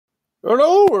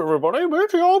Hello, everybody.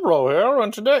 BTO Pro here,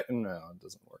 and today... No, it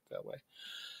doesn't work that way.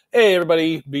 Hey,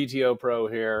 everybody. BTO Pro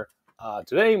here.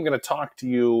 Today, I'm going to talk to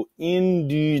you in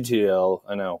detail,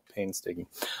 I know, painstaking,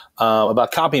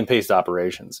 about copy and paste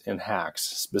operations in HAX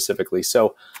specifically.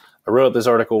 So I wrote this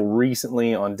article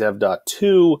recently on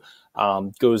dev.to,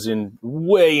 goes in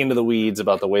way into the weeds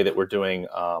about the way that we're doing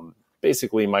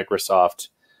basically Microsoft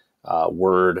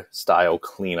Word style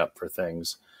cleanup for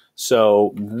things.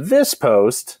 So this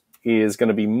post is going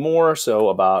to be more so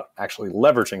about actually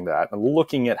leveraging that and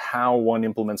looking at how one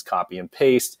implements copy and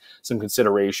paste, some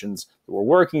considerations that we're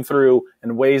working through,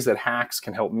 and ways that HAX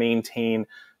can help maintain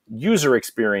user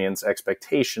experience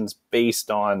expectations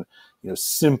based on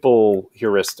simple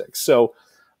heuristics. So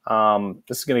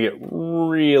this is going to get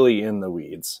really in the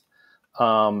weeds.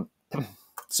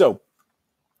 So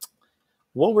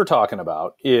what we're talking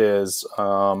about is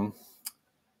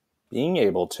being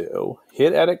able to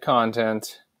hit edit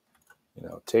content,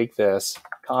 take this,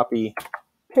 copy,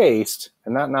 paste,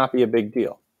 and that not be a big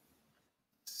deal.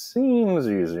 Seems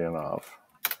easy enough,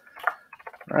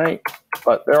 right?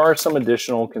 But there are some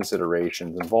additional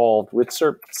considerations involved with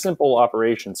simple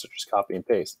operations such as copy and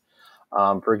paste.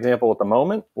 For example, at the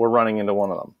moment, we're running into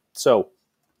one of them. So if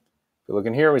you look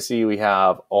in here, we see we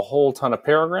have a whole ton of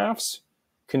paragraphs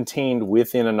contained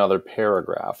within another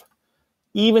paragraph.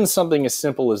 Even something as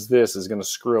simple as this is going to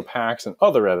screw up HAX and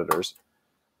other editors.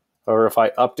 Or if I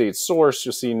update source,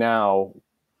 you'll see now,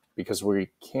 because we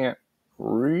can't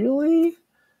really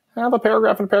have a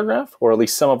paragraph in a paragraph, or at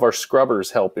least some of our scrubbers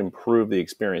help improve the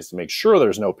experience to make sure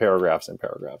there's no paragraphs in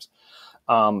paragraphs,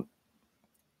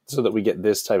 so that we get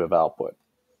this type of output.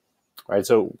 All right,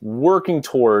 so working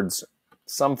towards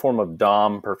some form of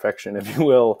DOM perfection, if you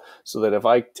will, so that if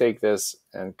I take this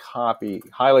and copy,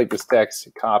 highlight this text,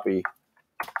 copy,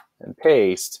 and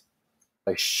paste,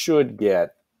 I should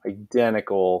get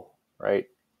identical, right?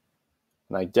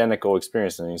 An identical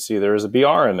experience. And you see there is a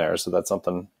BR in there, so that's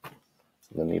something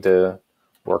we need to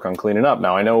work on cleaning up.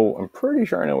 Now I'm pretty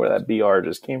sure I know where that BR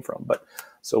just came from, but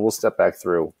so we'll step back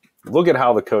through, look at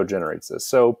how the code generates this.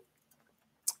 So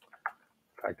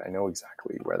in fact, I know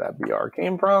exactly where that BR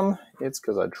came from. It's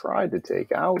because I tried to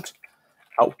take out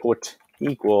output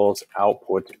equals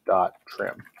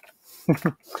output.trim.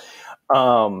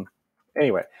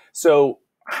 Anyway, so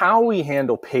how we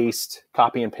handle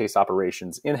copy and paste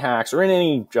operations in HAX or in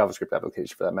any JavaScript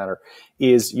application for that matter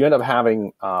is you end up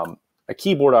having a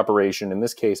keyboard operation. In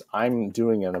this case, I'm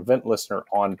doing an event listener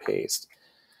on paste.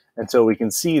 And so we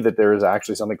can see that there is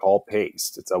actually something called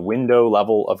paste. It's a window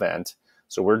level event.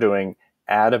 So we're doing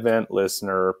add event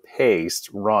listener paste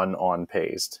run on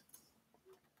paste.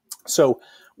 So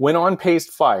when on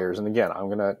paste fires, and again, I'm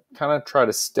going to kind of try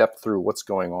to step through what's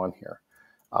going on here.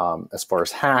 As far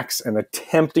as HAX and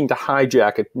attempting to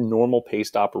hijack a normal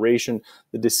paste operation,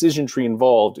 the decision tree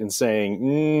involved in saying,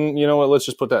 you know what, let's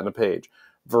just put that in a page,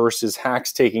 versus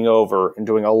HAX taking over and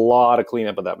doing a lot of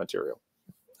cleanup of that material.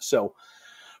 So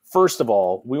first of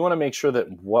all, we want to make sure that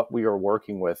what we are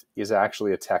working with is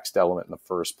actually a text element in the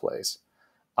first place.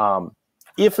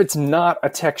 If it's not a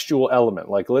textual element,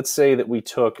 like let's say that we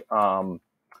took,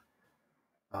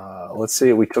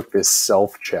 this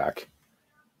self-check.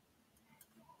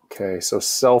 Okay, so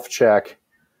self-check,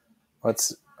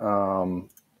 let's,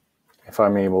 if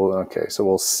I'm able, okay, so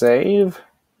we'll save,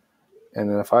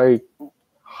 and then if I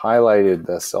highlighted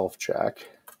the self-check,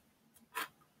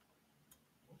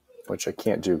 which I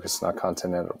can't do because it's not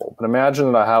content editable, but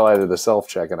imagine that I highlighted the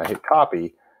self-check and I hit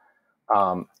copy,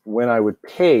 when I would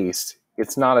paste,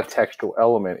 it's not a textual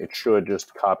element, it should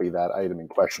just copy that item in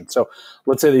question. So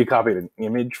let's say that you copied an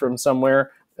image from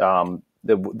somewhere,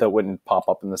 that wouldn't pop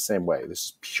up in the same way. This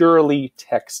is purely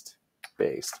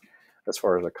text-based as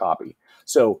far as a copy.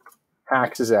 So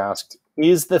HAX is asked,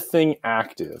 is the thing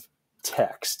active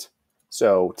text?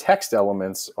 So text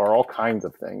elements are all kinds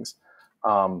of things.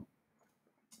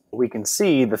 We can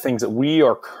see the things that we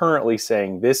are currently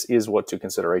saying, this is what to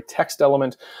consider a text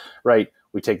element, right?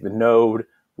 We take the node,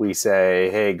 we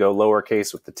say, hey, go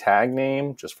lowercase with the tag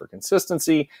name just for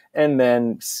consistency, and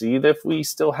then see if we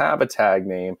still have a tag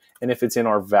name and if it's in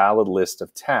our valid list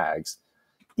of tags.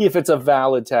 If it's a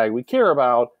valid tag we care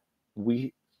about,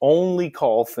 we only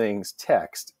call things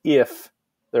text if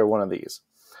they're one of these.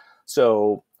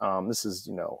 So this is,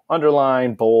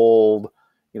 underline, bold,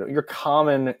 your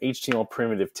common HTML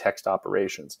primitive text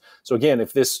operations. So again,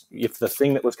 if the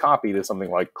thing that was copied is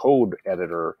something like code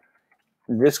editor,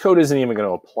 this code isn't even going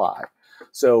to apply.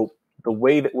 So the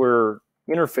way that we're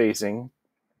interfacing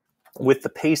with the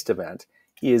paste event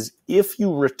is if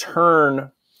you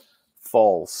return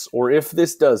false, or if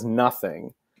this does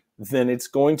nothing, then it's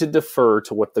going to defer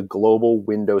to what the global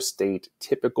window state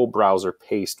typical browser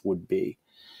paste would be.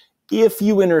 If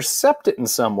you intercept it in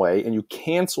some way and you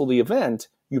cancel the event,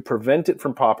 you prevent it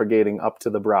from propagating up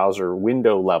to the browser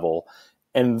window level,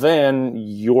 and then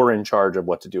you're in charge of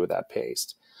what to do with that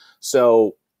paste.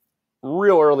 So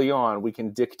real early on, we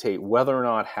can dictate whether or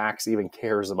not HAX even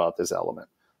cares about this element.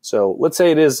 So let's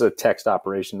say it is a text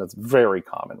operation. That's very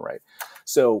common, right?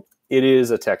 So it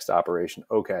is a text operation.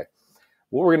 Okay.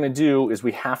 What we're going to do is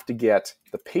we have to get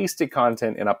the pasted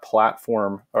content in a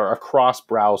platform or a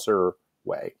cross-browser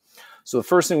way. So the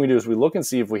first thing we do is we look and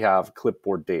see if we have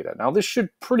clipboard data. Now, this should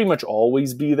pretty much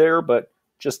always be there, but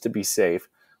just to be safe,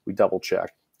 we double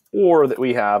check. Or that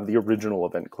we have the original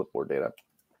event clipboard data.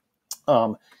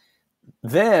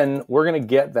 Then we're going to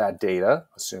get that data,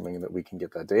 assuming that we can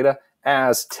get that data,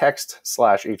 as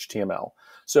text/HTML.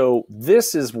 So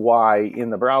this is why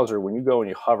in the browser, when you go and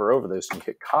you hover over this and you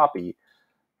hit copy,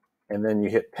 and then you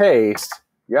hit paste,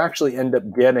 you actually end up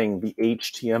getting the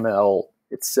HTML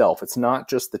itself. It's not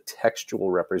just the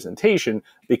textual representation,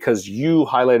 because you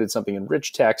highlighted something in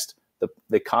rich text.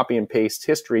 The copy and paste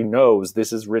history knows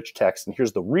this is rich text, and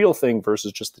here's the real thing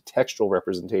versus just the textual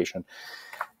representation.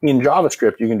 In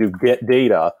JavaScript, you can do get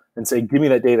data and say, give me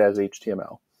that data as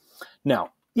HTML.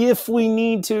 Now, if we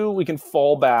need to, we can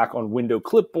fall back on window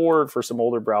clipboard for some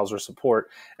older browser support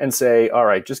and say, all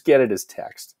right, just get it as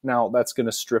text. Now, that's going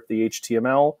to strip the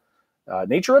HTML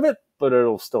nature of it, but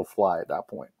it'll still fly at that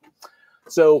point.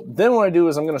 So then what I do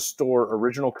is I'm going to store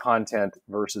original content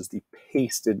versus the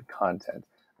pasted content.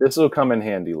 This will come in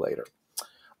handy later.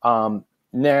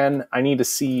 Then I need to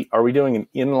see, are we doing an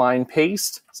inline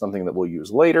paste, something that we'll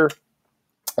use later?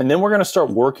 And then we're going to start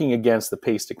working against the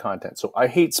pasted content. So I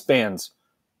hate spans.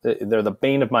 They're the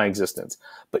bane of my existence.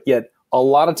 But yet, a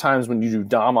lot of times when you do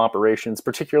DOM operations,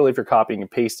 particularly if you're copying and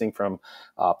pasting from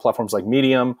platforms like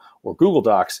Medium or Google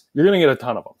Docs, you're going to get a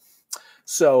ton of them.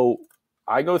 So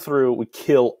I go through, we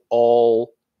kill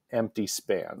all empty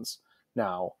spans.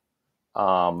 Now,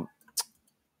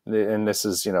 and this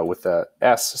is, with the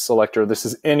S selector, this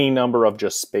is any number of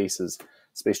just spaces,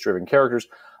 space-driven characters.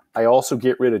 I also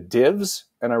get rid of divs,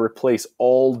 and I replace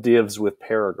all divs with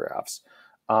paragraphs.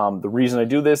 The reason I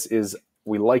do this is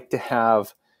we like to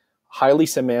have highly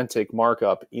semantic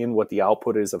markup in what the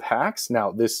output is of HAX.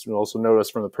 Now, this you'll also notice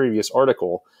from the previous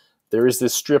article, there is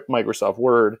this strip Microsoft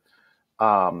Word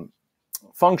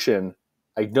function.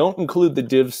 I don't include the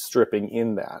div stripping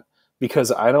in that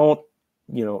because I don't,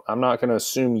 I'm not going to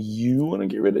assume you want to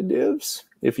get rid of divs.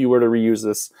 If you were to reuse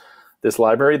this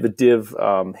library, the div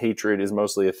hatred is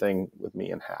mostly a thing with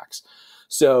me in HAX.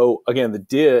 So again, the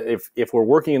div, if we're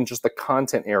working in just the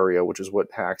content area, which is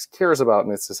what HAX cares about,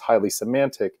 and it's this highly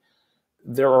semantic,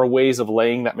 there are ways of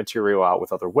laying that material out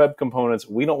with other web components.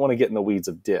 We don't want to get in the weeds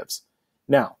of divs.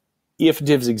 Now, if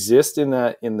divs exist in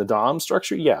the DOM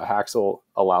structure, yeah, HAX will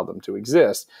allow them to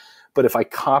exist. But if I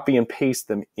copy and paste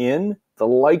them in, the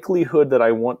likelihood that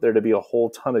I want there to be a whole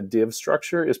ton of div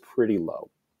structure is pretty low.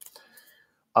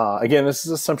 Again, this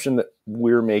is an assumption that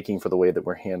we're making for the way that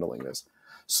we're handling this.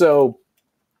 So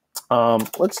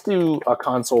let's do a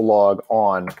console log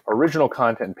on original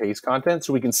content and paste content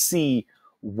so we can see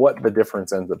what the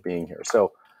difference ends up being here.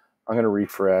 So I'm going to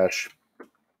refresh.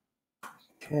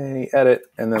 Okay, edit,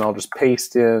 and then I'll just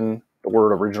paste in the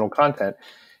word original content.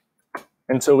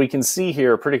 And so we can see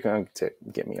here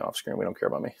get me off screen. We don't care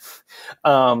about me.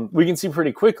 We can see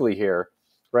pretty quickly here,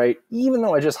 right? Even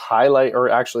though I just highlight, or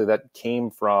actually that came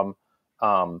from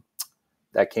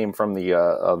the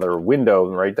other window,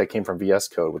 right? That came from VS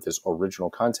Code with this original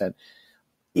content.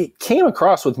 It came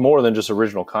across with more than just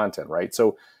original content, right?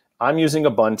 So I'm using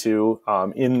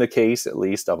Ubuntu, in the case at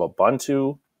least of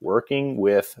Ubuntu working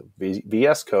with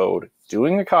VS Code,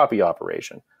 doing a copy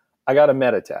operation. I got a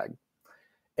meta tag,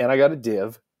 and I got a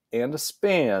div and a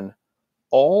span,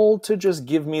 all to just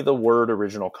give me the word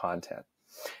original content.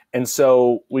 And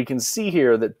so we can see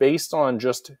here that based on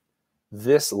just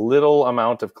this little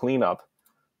amount of cleanup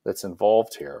that's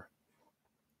involved here,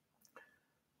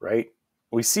 right?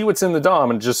 We see what's in the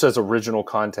DOM and it just says original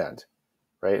content,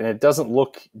 right? And it doesn't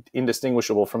look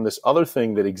indistinguishable from this other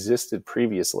thing that existed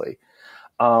previously.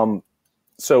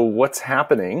 So what's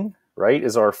happening, right,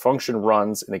 is our function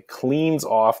runs and it cleans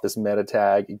off this meta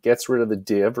tag. It gets rid of the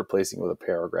div, replacing it with a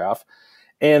paragraph.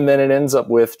 And then it ends up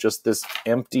with just this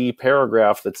empty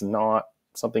paragraph that's not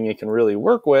something it can really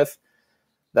work with.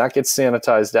 That gets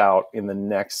sanitized out in the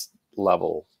next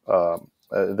level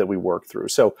that we work through.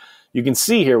 So you can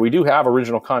see here, we do have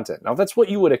original content. Now that's what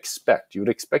you would expect. You would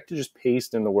expect to just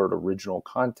paste in the word original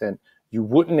content. You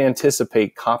wouldn't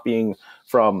anticipate copying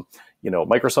from,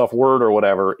 Microsoft Word or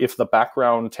whatever, if the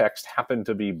background text happened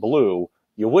to be blue,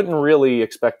 you wouldn't really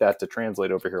expect that to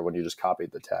translate over here when you just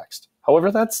copied the text.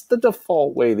 However, that's the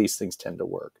default way these things tend to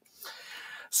work.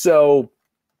 So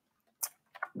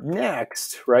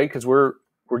next, right, because we're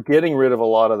getting rid of a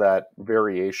lot of that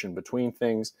variation between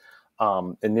things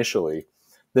initially.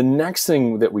 The next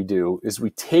thing that we do is we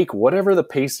take whatever the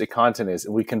pasted content is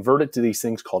and we convert it to these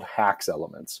things called HAX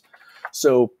elements.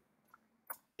 So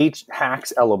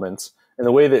HAX elements, and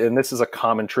the way that, and this is a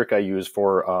common trick I use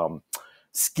for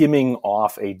skimming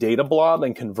off a data blob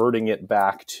and converting it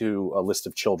back to a list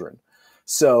of children.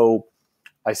 So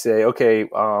I say, okay,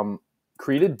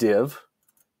 create a div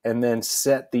and then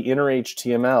set the inner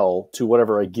HTML to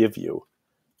whatever I give you.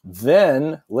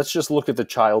 Then let's just look at the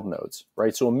child nodes,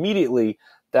 right? So immediately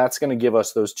that's going to give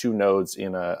us those two nodes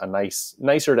in a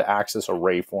nicer to access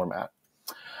array format.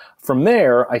 From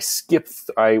there,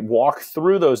 I walk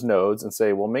through those nodes and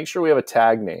say, well, make sure we have a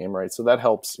tag name, right? So that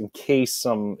helps in case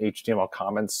some HTML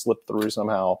comments slip through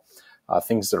somehow,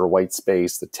 things that are white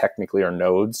space that technically are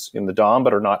nodes in the DOM,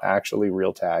 but are not actually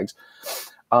real tags.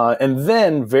 And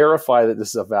then verify that this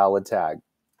is a valid tag.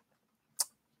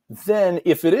 Then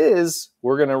if it is,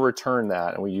 we're going to return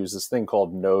that. And we use this thing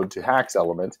called node to HAX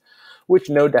element, which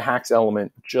node to HAX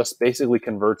element just basically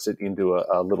converts it into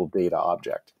a little data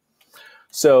object.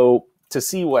 So to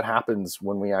see what happens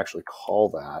when we actually call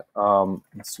that,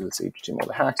 let's do this HTML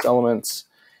to HAX elements.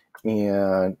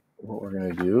 And what we're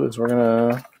going to do is we're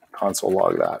going to console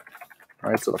log that.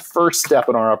 All right, so the first step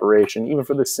in our operation, even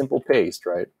for this simple paste,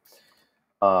 right?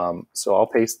 So I'll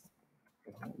paste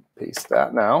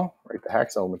that now, right? The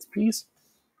HAX elements piece.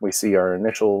 We see our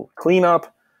initial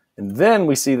cleanup, and then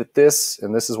we see that this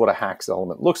is what a HAX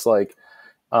element looks like.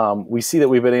 We see that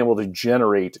we've been able to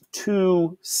generate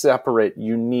two separate,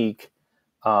 unique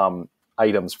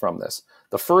items from this.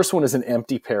 The first one is an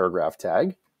empty paragraph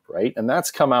tag, right? And that's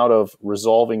come out of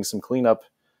resolving some cleanup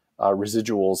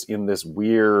residuals in this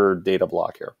weird data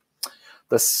block here.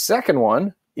 The second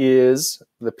one is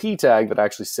the p tag that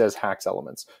actually says HAX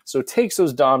elements. So it takes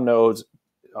those DOM nodes,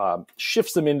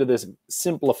 shifts them into this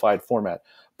simplified format.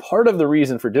 Part of the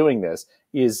reason for doing this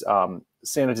is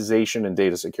sanitization and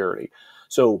data security.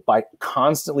 So by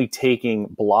constantly taking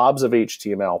blobs of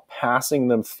HTML, passing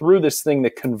them through this thing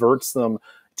that converts them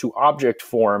to object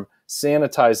form,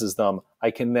 sanitizes them, I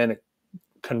can then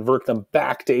convert them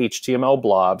back to HTML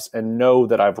blobs and know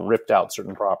that I've ripped out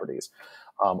certain properties,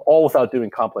 all without doing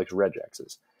complex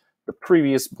regexes. The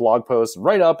previous blog post,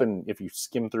 right up, and if you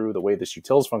skim through the way this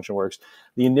utils function works,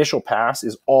 the initial pass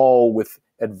is all with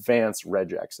advanced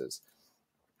regexes.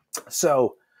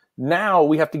 So now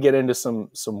we have to get into some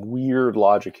weird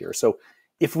logic here. So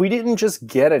if we didn't just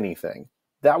get anything,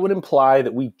 that would imply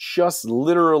that we just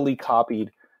literally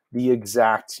copied the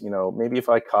exact, maybe if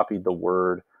I copied the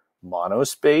word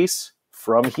monospace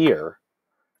from here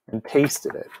and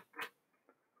pasted it.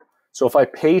 So if I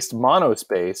paste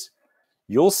monospace,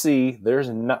 you'll see there's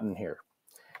nothing here.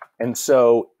 And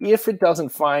so if it doesn't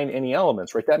find any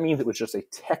elements, right, that means it was just a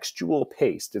textual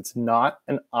paste. It's not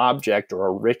an object or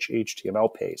a rich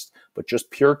HTML paste, but just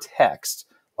pure text,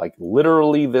 like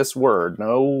literally this word,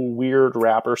 no weird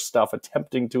wrapper stuff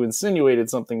attempting to insinuate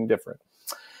it's something different.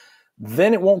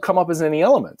 Then it won't come up as any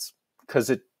elements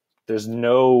because there's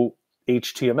no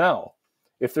HTML.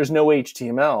 If there's no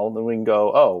HTML, then we can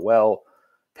go, oh, well,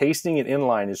 pasting it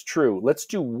inline is true. Let's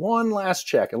do one last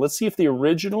check and let's see if the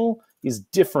original is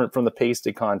different from the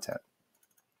pasted content.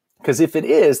 Because if it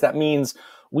is, that means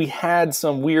we had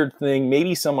some weird thing.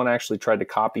 Maybe someone actually tried to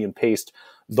copy and paste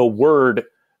the word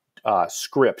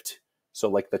script. So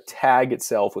like the tag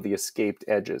itself with the escaped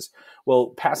edges.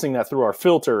 Well, passing that through our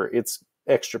filter, it's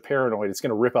extra paranoid. It's going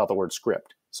to rip out the word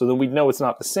script. So then we'd know it's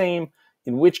not the same,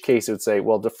 in which case it would say,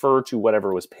 well, defer to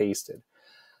whatever was pasted.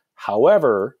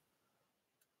 However,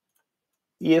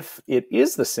 if it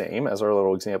is the same, as our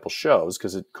little example shows,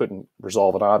 because it couldn't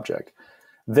resolve an object,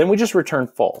 then we just return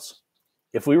false.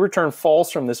 If we return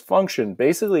false from this function,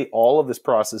 basically all of this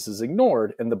process is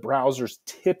ignored and the browser's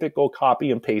typical copy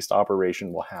and paste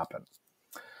operation will happen.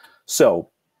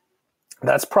 So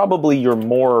that's probably your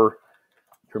more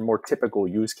typical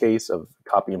use case of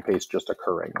copy and paste just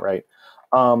occurring, right?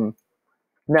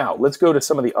 Now, let's go to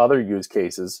some of the other use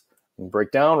cases and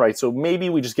break down, right? So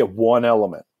maybe we just get one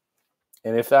element.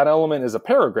 And if that element is a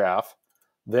paragraph,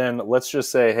 then let's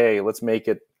just say, hey, let's make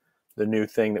it the new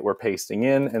thing that we're pasting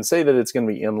in and say that it's going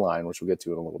to be inline, which we'll get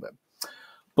to in a little bit.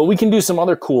 But we can do some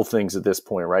other cool things at this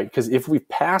point, right? Because if we've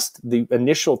passed the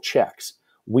initial checks,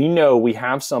 we know we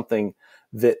have something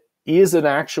that is an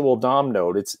actual DOM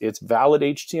node. It's valid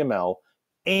HTML,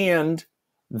 and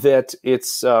that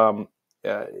it's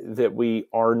that we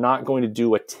are not going to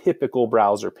do a typical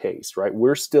browser paste, right?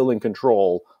 We're still in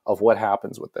control of what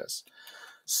happens with this.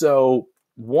 So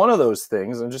one of those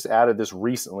things, and I just added this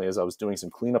recently as I was doing some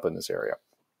cleanup in this area,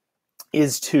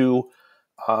 is to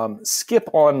skip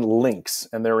on links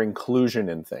and their inclusion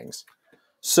in things.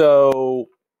 So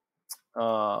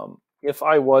if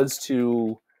I was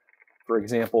to, for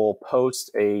example,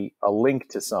 post a link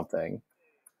to something,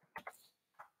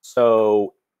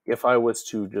 so if I was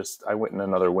to just, I went in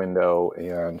another window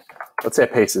and let's say I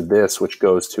pasted this, which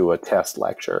goes to a test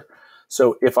lecture.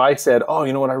 So if I said, oh,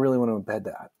 you know what, I really want to embed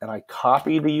that, and I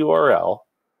copied the URL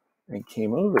and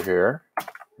came over here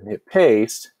and hit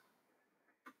paste,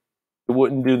 it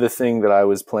wouldn't do the thing that I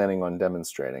was planning on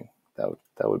demonstrating.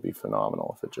 That would be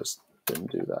phenomenal if it just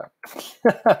didn't do that.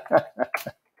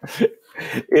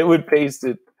 It would paste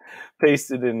it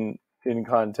in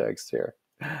context here.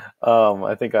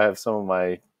 I think I have some of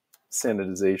my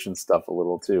sanitization stuff a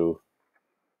little too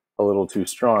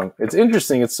strong. It's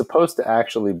interesting. It's supposed to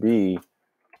actually be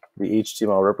the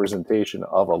HTML representation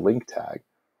of a link tag.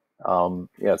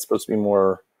 Yeah, it's supposed to be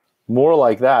more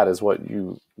like that is what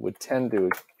you would tend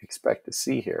to expect to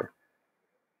see here.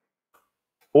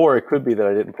 Or it could be that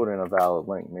I didn't put in a valid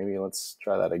link. Maybe let's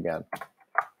try that again.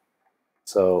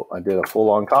 So I did a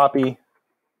full-on copy.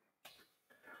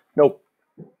 Nope,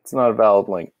 it's not a valid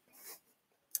link.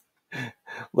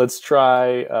 Let's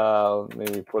try,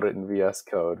 maybe put it in VS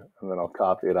Code, and then I'll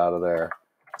copy it out of there.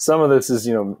 Some of this is,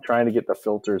 trying to get the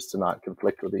filters to not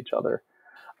conflict with each other.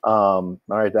 All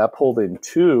right, that pulled in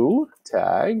 2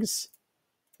 tags,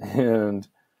 and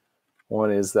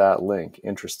one is that link.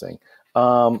 Interesting.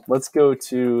 Let's go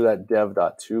to that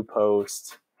dev.to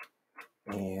post,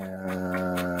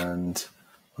 and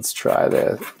let's try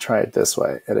it this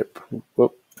way. Edit.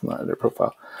 Whoop. Not edit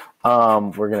profile.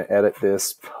 We're going to edit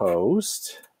this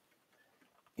post,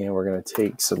 and we're going to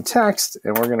take some text,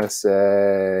 and we're going to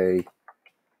say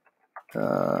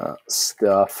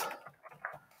stuff.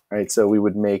 All right, so we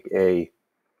would make an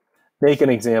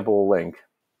example link.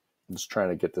 I'm just trying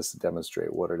to get this to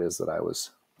demonstrate what it is that I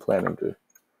was planning to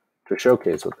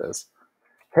showcase with this.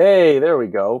 Hey, there we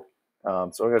go.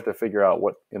 So I have to figure out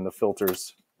what in the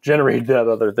filters generated that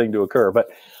other thing to occur, but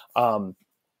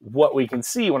what we can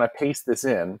see when I paste this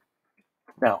in,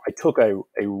 now I took a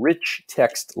rich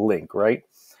text link, right?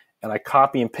 And I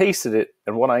copy and pasted it,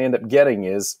 and what I end up getting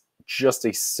is just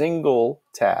a single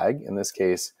tag. In this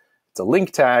case, it's a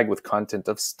link tag with content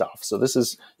of stuff. So this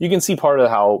is, you can see part of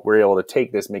how we're able to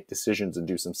take this, make decisions, and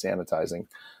do some sanitizing,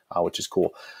 which is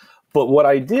cool. But what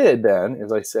I did then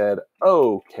is I said,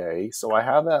 okay, so I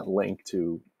have that link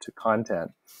to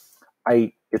content.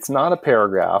 It's not a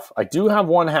paragraph. I do have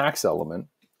one HAX element.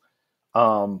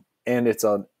 And it's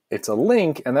a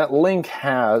link, and that link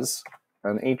has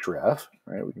an href,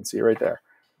 right? We can see it right there.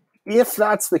 If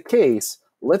that's the case,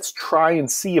 let's try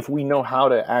and see if we know how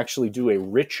to actually do a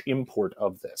rich import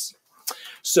of this.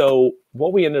 So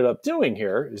what we ended up doing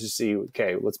here is you see,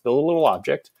 okay, let's build a little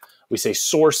object. We say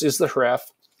source is the href,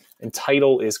 and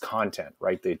title is content,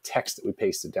 right? The text that we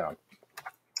pasted down.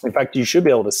 In fact, you should be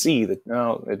able to see that,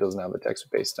 no, it doesn't have the text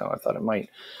we pasted down. I thought it might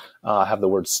have the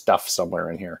word stuff somewhere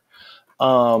in here.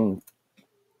 I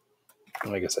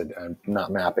guess I'm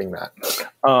not mapping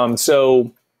that.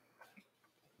 So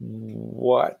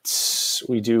what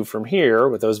we do from here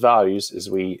with those values is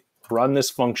we run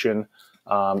this function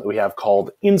that we have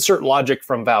called insert logic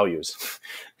from values.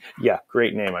 Yeah,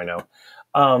 great name, I know.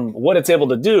 What it's able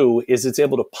to do is it's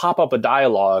able to pop up a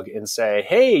dialog and say,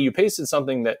 hey, you pasted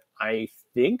something that I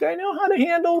think I know how to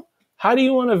handle. How do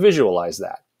you want to visualize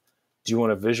that? Do you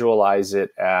want to visualize it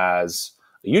as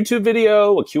a YouTube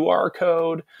video, a QR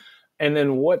code? And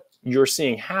then what you're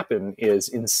seeing happen is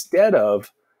instead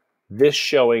of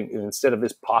this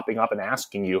popping up and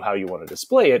asking you how you want to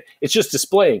display it, it's just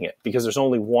displaying it because there's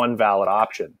only one valid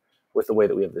option with the way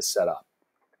that we have this set up.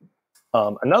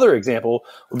 Another example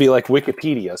would be like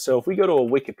Wikipedia. So if we go to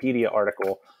a Wikipedia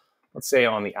article, let's say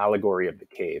on the allegory of the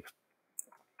cave,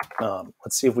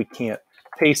 let's see if we can't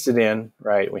paste it in,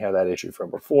 right? We had that issue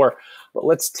from before, but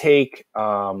let's take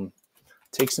some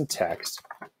text,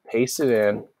 paste it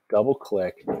in, double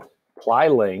click, apply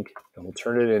link, and we'll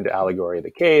turn it into allegory of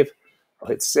the cave. I'll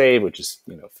hit save, which is,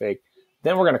 fake.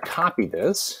 Then we're going to copy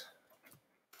this,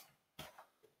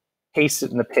 paste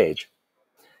it in the page.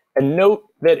 And note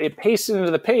that it pasted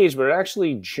into the page, but it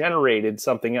actually generated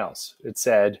something else. It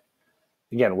said,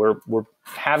 again, we're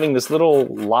having this little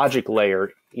logic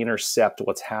layer intercept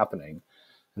what's happening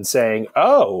and saying,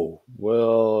 oh,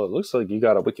 well, it looks like you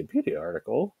got a Wikipedia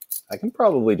article. I can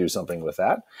probably do something with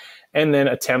that. And then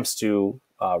attempts to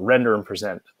render and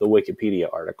present the Wikipedia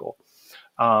article.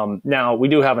 Now, we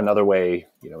do have another way,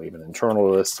 even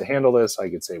internal to this to handle this. I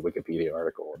could say Wikipedia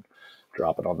article and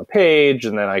drop it on the page,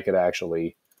 and then I could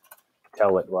actually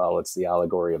tell it, well, it's the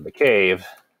allegory of the cave,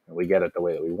 and we get it the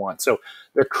way that we want. So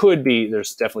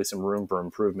there's definitely some room for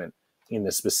improvement in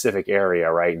the specific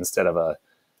area, right? Instead of a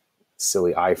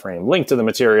silly iframe link to the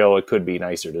material, it could be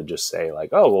nicer to just say like,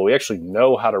 oh, well, we actually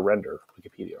know how to render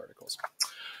Wikipedia articles.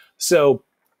 So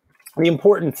the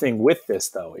important thing with this,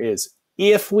 though, is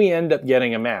if we end up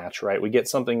getting a match, right, we get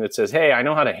something that says, hey, I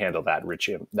know how to handle that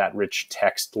rich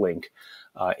text link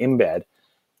embed,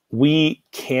 we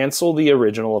cancel the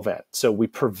original event. So we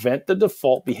prevent the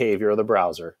default behavior of the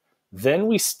browser. Then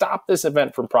we stop this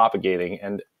event from propagating.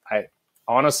 And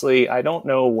honestly, I don't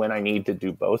know when I need to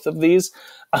do both of these,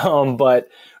 but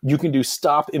you can do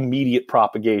stop immediate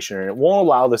propagation, and it won't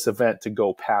allow this event to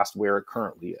go past where it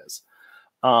currently is.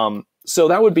 So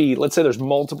that would be, let's say there's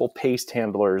multiple paste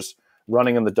handlers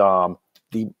running in the DOM.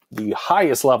 The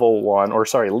highest level one, or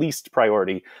sorry, least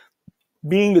priority,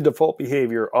 being the default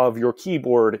behavior of your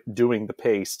keyboard doing the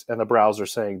paste and the browser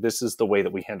saying this is the way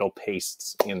that we handle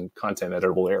pastes in content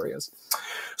editable areas.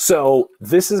 So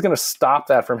this is going to stop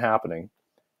that from happening.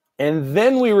 And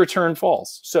then we return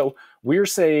false. So we're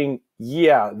saying,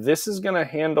 yeah, this is going to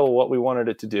handle what we wanted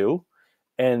it to do.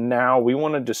 And now we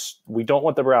don't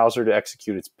want the browser to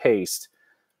execute its paste.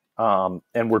 And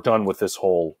we're done with this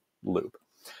whole loop.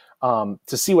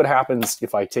 To see what happens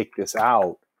if I take this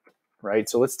out, right?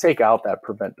 So let's take out that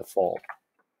prevent default.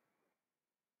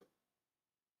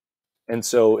 And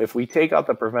so if we take out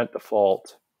the prevent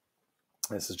default,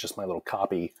 this is just my little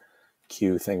copy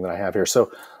queue thing that I have here.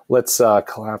 So let's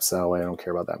collapse that away. I don't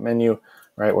care about that menu,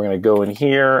 right? We're going to go in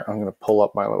here. I'm going to pull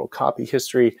up my little copy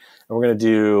history, and we're going to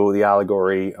do the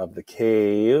allegory of the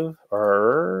cave,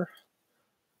 or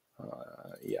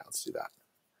yeah, let's do that.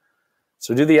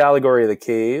 So do the allegory of the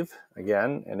cave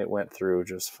again, and it went through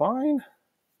just fine.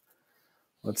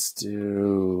 Let's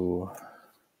do,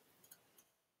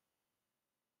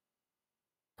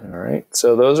 all right.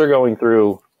 So those are going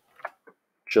through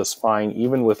just fine,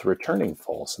 even with returning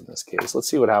false in this case. Let's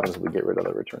see what happens if we get rid of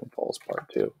the return false part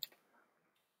too.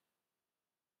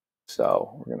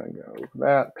 So we're going to go with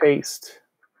that, paste.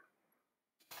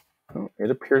 Oh,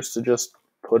 it appears to just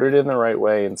put it in the right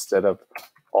way instead of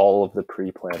all of the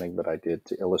pre-planning that I did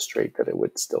to illustrate that it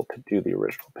would still do the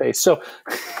original paste. So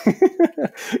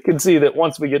you can see that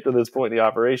once we get to this point in the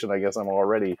operation, I guess I'm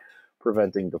already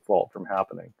preventing default from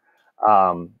happening.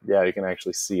 Yeah, you can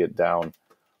actually see it down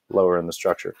lower in the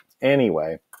structure.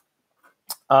 Anyway,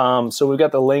 so we've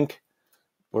got the link.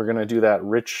 We're going to do that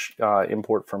rich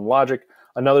import from logic.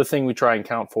 Another thing we try and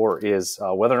count for is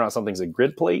whether or not something's a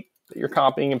grid plate that you're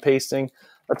copying and pasting.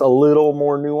 That's a little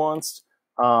more nuanced,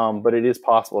 but it is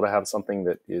possible to have something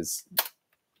that is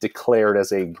declared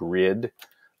as a grid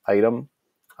item.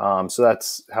 So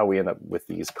that's how we end up with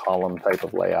these column type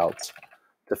of layouts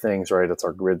to things, right? That's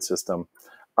our grid system.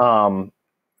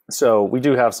 So we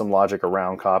do have some logic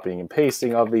around copying and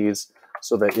pasting of these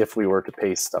so that if we were to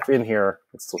paste stuff in here,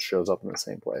 it still shows up in the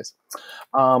same place.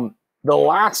 The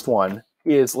last one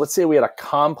is, let's say we had a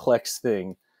complex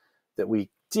thing that we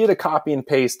did a copy and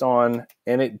paste on,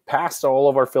 and it passed all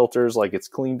of our filters, like it's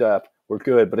cleaned up, we're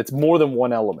good, but it's more than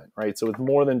one element, right? So it's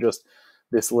more than just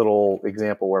this little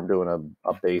example where I'm doing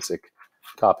a basic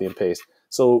copy and paste.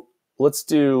 So let's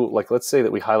do, let's say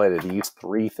that we highlighted these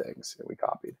three things that we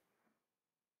copied.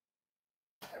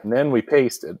 And then we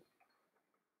pasted.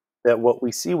 That what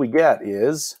we see we get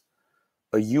is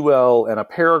a UL and a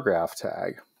paragraph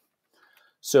tag.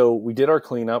 So we did our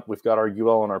cleanup. We've got our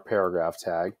UL and our paragraph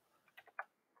tag.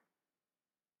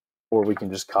 Or we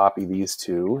can just copy these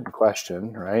two in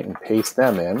question, right, and paste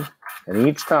them in. And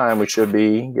each time we should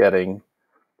be getting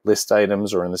list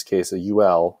items, or in this case, a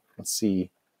UL. Let's see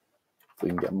if we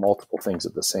can get multiple things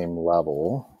at the same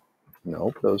level.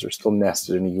 Nope, those are still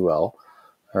nested in a UL.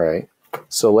 All right,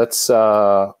 so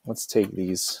let's take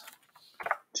these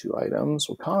two items.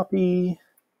 We'll copy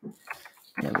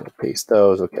and we'll paste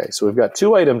those. Okay, so we've got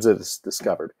two items that it's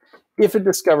discovered. If it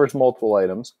discovers multiple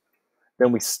items,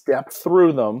 then we step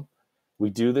through them. We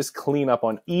do this cleanup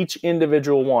on each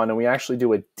individual one, and we actually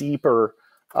do a deeper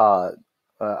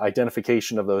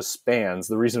identification of those spans.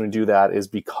 The reason we do that is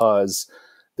because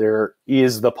there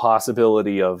is the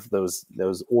possibility of those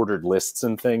ordered lists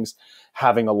and things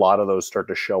having a lot of those start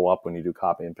to show up when you do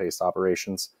copy and paste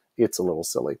operations. It's a little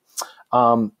silly.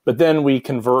 But then we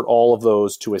convert all of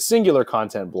those to a singular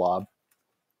content blob.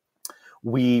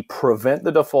 We prevent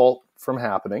the default from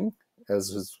happening,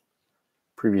 as has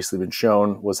previously been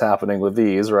shown was happening with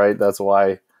these, right? That's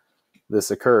why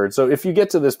this occurred. So if you get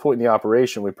to this point in the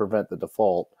operation, we prevent the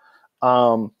default.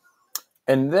 And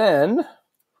And then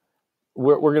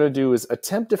what we're going to do is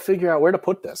attempt to figure out where to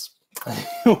put this,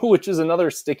 which is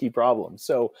another sticky problem.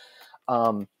 So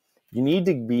you need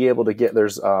to be able to get,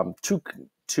 there's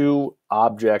two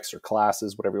objects or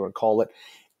classes, whatever you want to call it,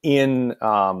 in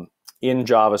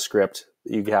JavaScript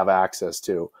that you have access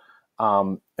to.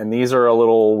 And these are a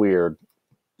little weird,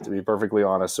 to be perfectly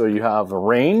honest. So you have a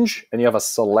range and you have a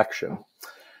selection.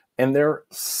 And they're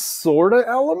sort of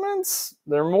elements.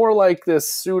 They're more like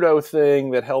this pseudo thing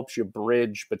that helps you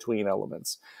bridge between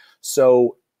elements.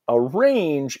 So a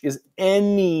range is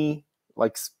any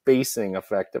like spacing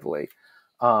effectively.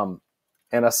 And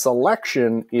a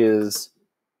selection is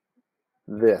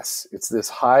this. It's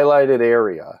this highlighted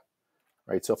area,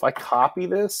 right? So if I copy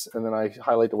this and then I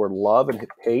highlight the word love and hit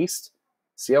paste,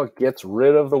 see how it gets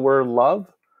rid of the word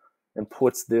love and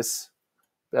puts this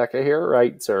back here,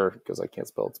 right? Sir, because I can't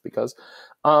spell it's because.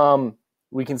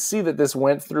 We can see that this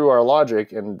went through our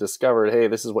logic and discovered, hey,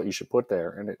 this is what you should put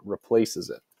there, and it replaces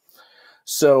it.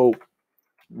 So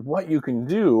what you can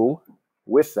do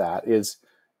with that is,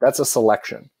 that's a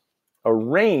selection. A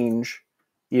range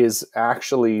is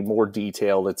actually more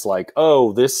detailed. It's like,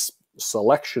 oh, this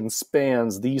selection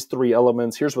spans these three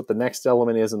elements. Here's what the next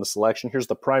element is in the selection. Here's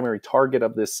the primary target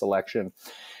of this selection.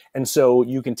 And so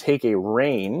you can take a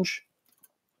range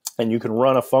and you can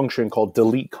run a function called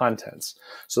delete contents.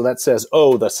 So that says,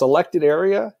 oh, the selected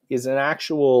area is an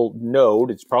actual node.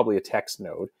 It's probably a text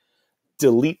node.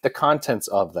 Delete the contents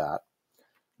of that.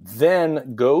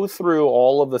 Then go through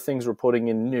all of the things we're putting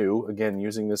in new, again,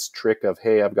 using this trick of,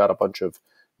 hey, I've got a bunch of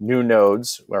new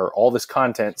nodes where all this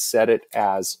content, set it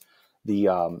as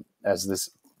the as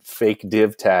this fake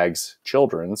div tags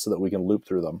children so that we can loop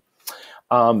through them.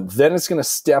 Then it's going to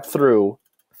step through,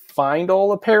 find all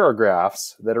the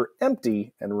paragraphs that are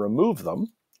empty and remove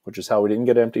them, which is how we didn't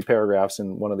get empty paragraphs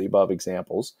in one of the above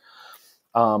examples.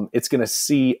 It's going to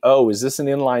see, oh, is this an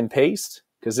inline paste?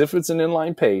 Because if it's an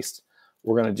inline paste,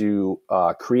 we're going to do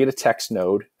create a text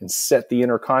node and set the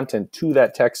inner content to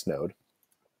that text node.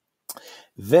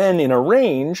 Then in a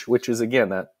range, which is,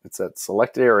 again, it's that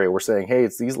selected area, we're saying, hey,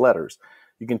 it's these letters.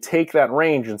 You can take that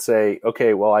range and say,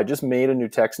 okay, well, I just made a new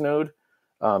text node.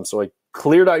 So I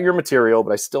cleared out your material,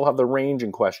 but I still have the range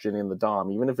in question in the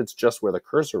DOM, even if it's just where the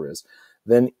cursor is.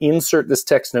 Then insert this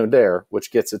text node there,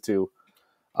 which gets it to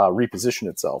reposition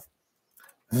itself.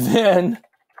 Then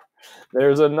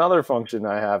there's another function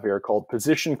I have here called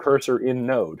position cursor in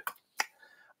node.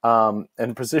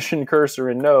 And position cursor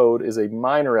in node is a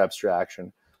minor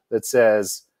abstraction that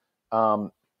says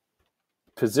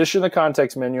position the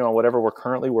context menu on whatever we're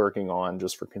currently working on,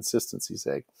 just for consistency's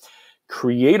sake.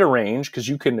 Create a range, because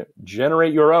you can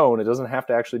generate your own. It doesn't have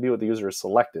to actually be what the user has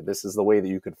selected. This is the way that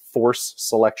you can force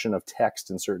selection of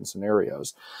text in certain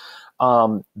scenarios.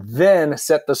 Then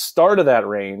set the start of that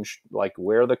range, like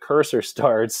where the cursor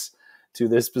starts, to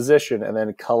this position, and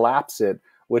then collapse it,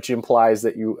 which implies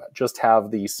that you just have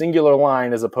the singular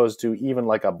line as opposed to even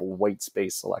like a white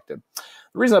space selected.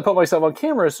 The reason I put myself on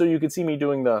camera is so you could see me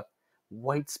doing the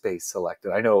white space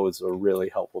selected. I know it was a really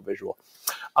helpful visual.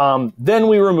 Then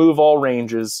we remove all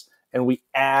ranges and we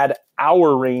add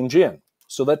our range in,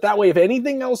 so that way if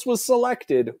anything else was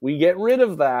selected, we get rid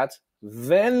of that.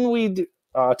 Then we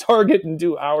target and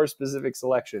do our specific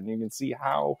selection. You can see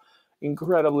how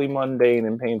incredibly mundane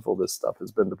and painful this stuff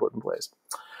has been to put in place.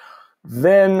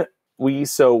 Then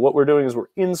so what we're doing is we're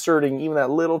inserting even that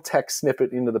little text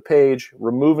snippet into the page,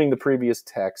 removing the previous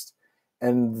text,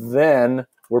 and then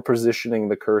we're positioning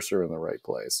the cursor in the right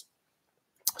place.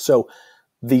 So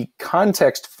the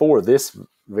context for this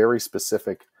very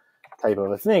specific type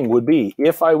of a thing would be,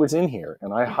 if I was in here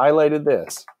and I highlighted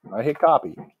this, I hit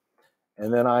copy,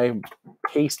 and then I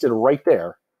pasted right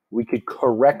there, we could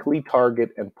correctly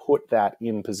target and put that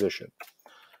in position.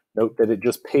 Note that it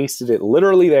just pasted it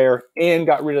literally there and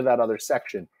got rid of that other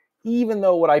section, even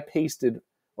though what I pasted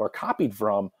or copied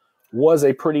from was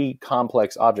a pretty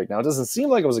complex object. Now, it doesn't seem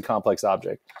like it was a complex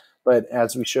object, but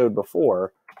as we showed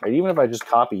before, right, even if I just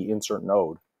copy insert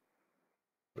node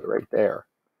right there,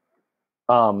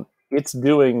 it's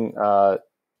doing a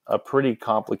pretty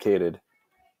complicated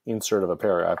insert of a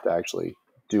paragraph to actually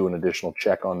do an additional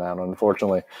check on that,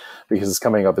 unfortunately, because it's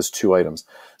coming up as 2 items.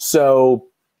 So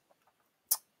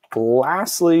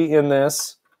lastly in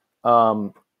this,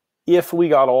 if we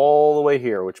got all the way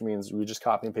here, which means we just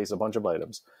copy and paste a bunch of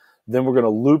items, then we're going to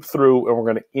loop through and we're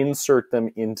going to insert them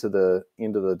into the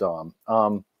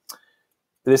DOM.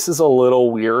 This is a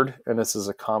little weird, and this is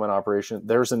a common operation.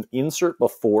 There's an insert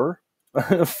before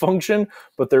function,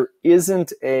 but there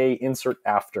isn't a insert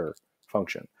after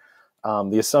function.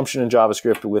 the assumption in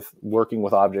JavaScript with working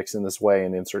with objects in this way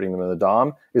and inserting them in the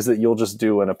DOM is that you'll just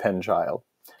do an append child.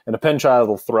 An append child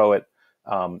will throw it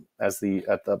as the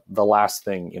last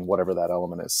thing in whatever that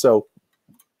element is. So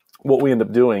what we end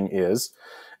up doing is,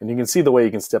 and you can see the way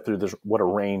you can step through this, what a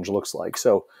range looks like.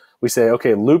 So we say,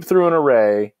 okay, loop through an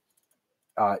array.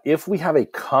 If we have a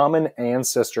common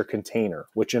ancestor container,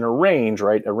 which in a range,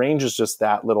 right? A range is just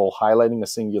that little highlighting a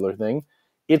singular thing.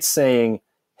 It's saying,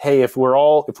 hey, if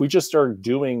we just start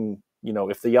doing,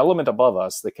 if the element above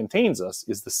us that contains us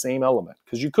is the same element,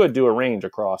 because you could do a range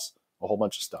across a whole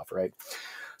bunch of stuff, right?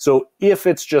 So if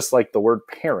it's just like the word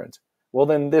parent, well,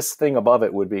 then this thing above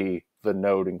it would be the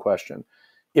node in question.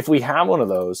 If we have one of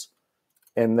those,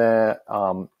 and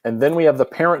then we have the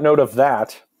parent node of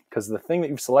that, because the thing that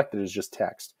you've selected is just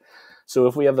text. So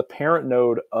if we have the parent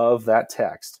node of that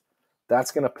text,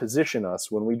 that's going to position us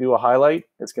when we do a highlight.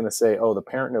 It's going to say, oh, the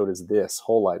parent node is this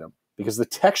whole item, because the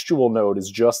textual node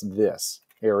is just this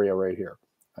area right here.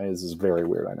 This is very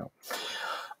weird, I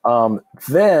know.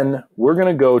 Then we're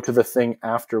going to go to the thing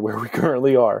after where we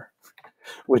currently are,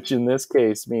 which in this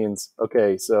case means,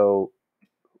 okay, so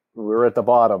we're at the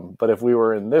bottom, but if we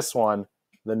were in this one,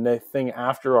 the thing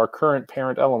after our current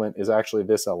parent element is actually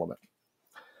this element.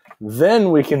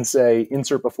 Then we can say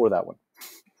insert before that one.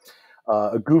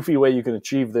 A goofy way you can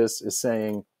achieve this is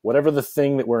saying whatever the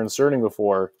thing that we're inserting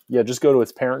before, just go to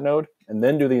its parent node and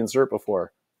then do the insert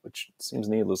before, which seems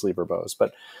needlessly verbose.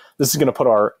 But this is going to put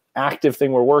our active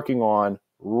thing we're working on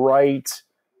right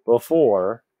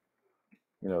before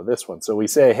this one. So we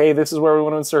say, hey, this is where we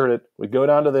want to insert it. We go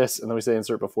down to this, and then we say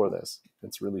insert before this.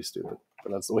 It's really stupid,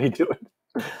 but that's the way you do it.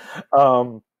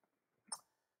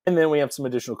 And then we have some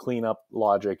additional cleanup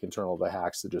logic internal to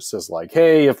HAX that just says like,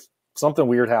 hey, if something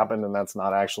weird happened and that's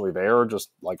not actually there,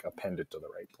 just like append it to the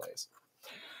right place.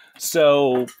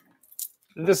 So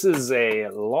this is a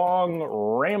long,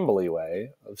 rambly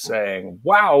way of saying,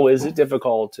 wow, is it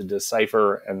difficult to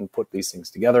decipher and put these things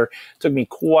together? It took me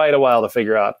quite a while to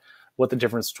figure out what the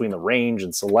difference between the range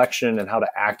and selection and how to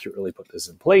accurately put this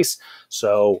in place.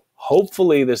 So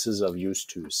hopefully this is of use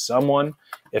to someone.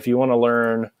 If you want to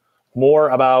learn more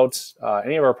about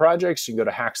any of our projects, you can go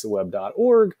to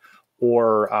hackstheweb.org,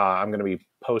 or I'm going to be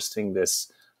posting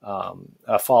this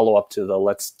a follow-up to the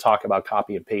Let's Talk About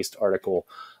Copy and Paste article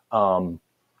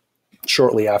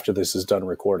shortly after this is done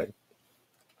recording.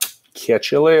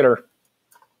 Catch you later.